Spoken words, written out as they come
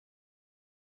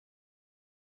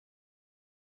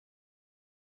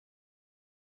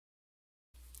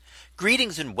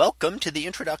Greetings and welcome to the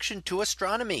introduction to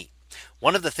astronomy.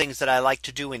 One of the things that I like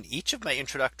to do in each of my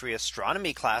introductory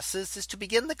astronomy classes is to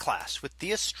begin the class with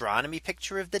the astronomy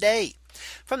picture of the day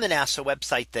from the NASA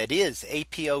website, that is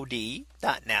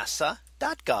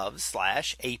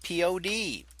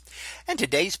apod.nasa.gov/apod. And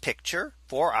today's picture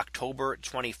for October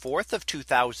 24th of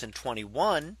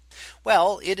 2021.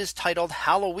 Well, it is titled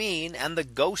Halloween and the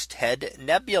Ghost Head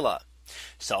Nebula.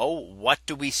 So what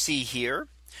do we see here?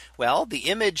 Well, the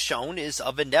image shown is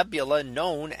of a nebula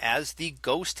known as the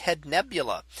Ghost Head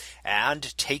Nebula,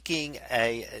 and taking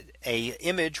a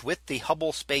image with the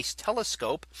Hubble Space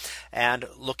Telescope and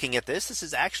looking at this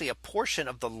is actually a portion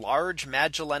of the Large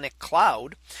Magellanic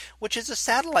Cloud, which is a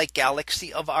satellite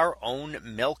galaxy of our own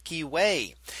Milky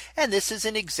Way. And this is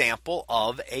an example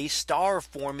of a star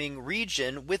forming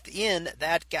region within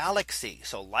that galaxy.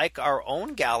 So like our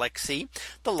own galaxy,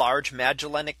 the Large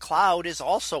Magellanic Cloud is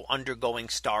also undergoing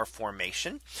star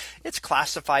formation. It's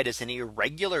classified as an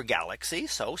irregular galaxy,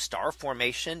 so star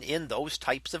formation in those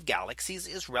types of galaxies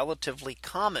is relatively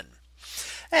common.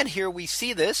 And here we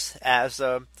see this as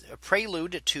a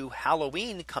prelude to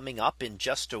Halloween coming up in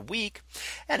just a week.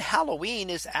 And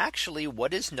Halloween is actually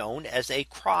what is known as a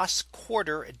cross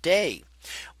quarter day,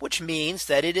 which means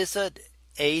that it is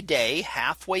a day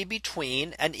halfway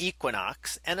between an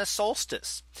equinox and a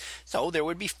solstice. So there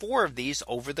would be 4 of these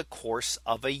over the course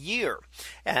of a year,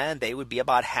 and they would be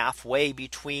about halfway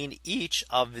between each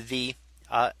of the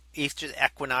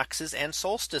equinoxes and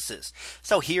solstices.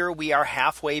 So here we are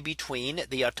halfway between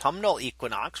the autumnal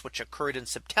equinox, which occurred in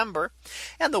September,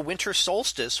 and the winter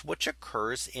solstice, which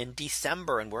occurs in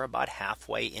December, and we're about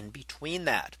halfway in between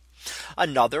that.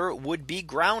 Another would be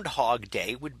Groundhog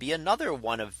Day, would be another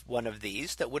one of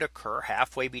these that would occur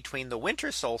halfway between the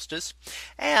winter solstice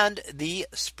and the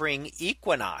spring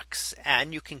equinox.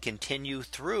 And you can continue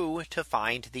through to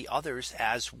find the others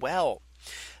as well.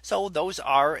 So those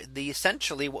are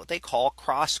essentially what they call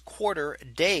cross quarter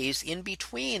days in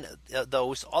between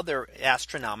those other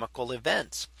astronomical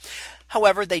events.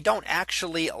 However, they don't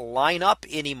actually line up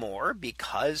anymore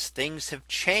because things have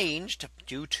changed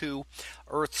due to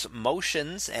Earth's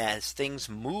motions as things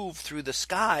move through the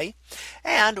sky.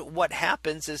 And what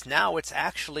happens is now it's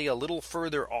actually a little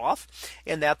further off,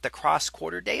 in that the cross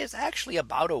quarter day is actually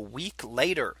about a week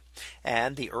later.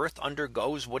 And the Earth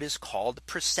undergoes what is called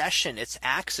precession. Its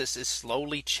axis is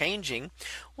slowly changing,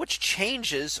 which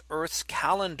changes Earth's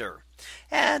calendar.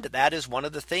 And that is one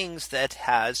of the things that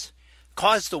has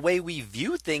caused the way we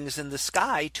view things in the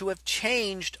sky to have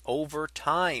changed over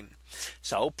time.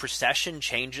 So precession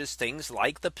changes things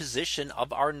like the position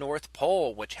of our North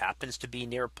Pole, which happens to be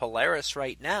near Polaris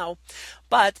right now.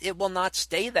 But it will not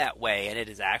stay that way, and it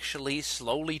is actually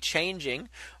slowly changing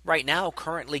right now,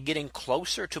 currently getting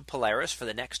closer to Polaris for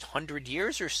the next 100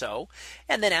 years or so.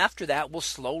 And then after that will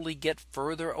slowly get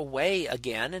further away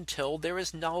again until there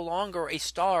is no longer a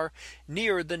star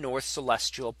near the North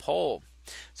Celestial Pole.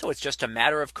 So it's just a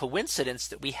matter of coincidence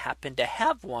that we happen to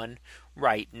have one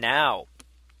right now.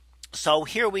 So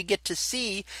here we get to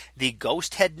see the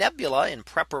Ghost Head Nebula in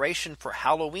preparation for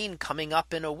Halloween coming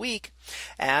up in a week,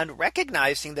 and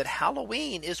recognizing that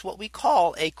Halloween is what we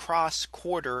call a cross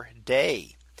quarter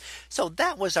day. So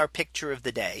that was our picture of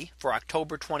the day for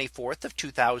October 24th of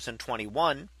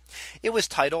 2021. It was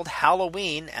titled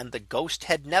Halloween and the Ghost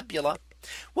Head Nebula.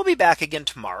 We'll be back again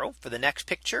tomorrow for the next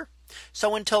picture.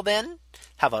 So until then,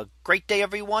 have a great day,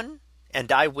 everyone,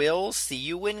 and I will see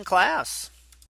you in class.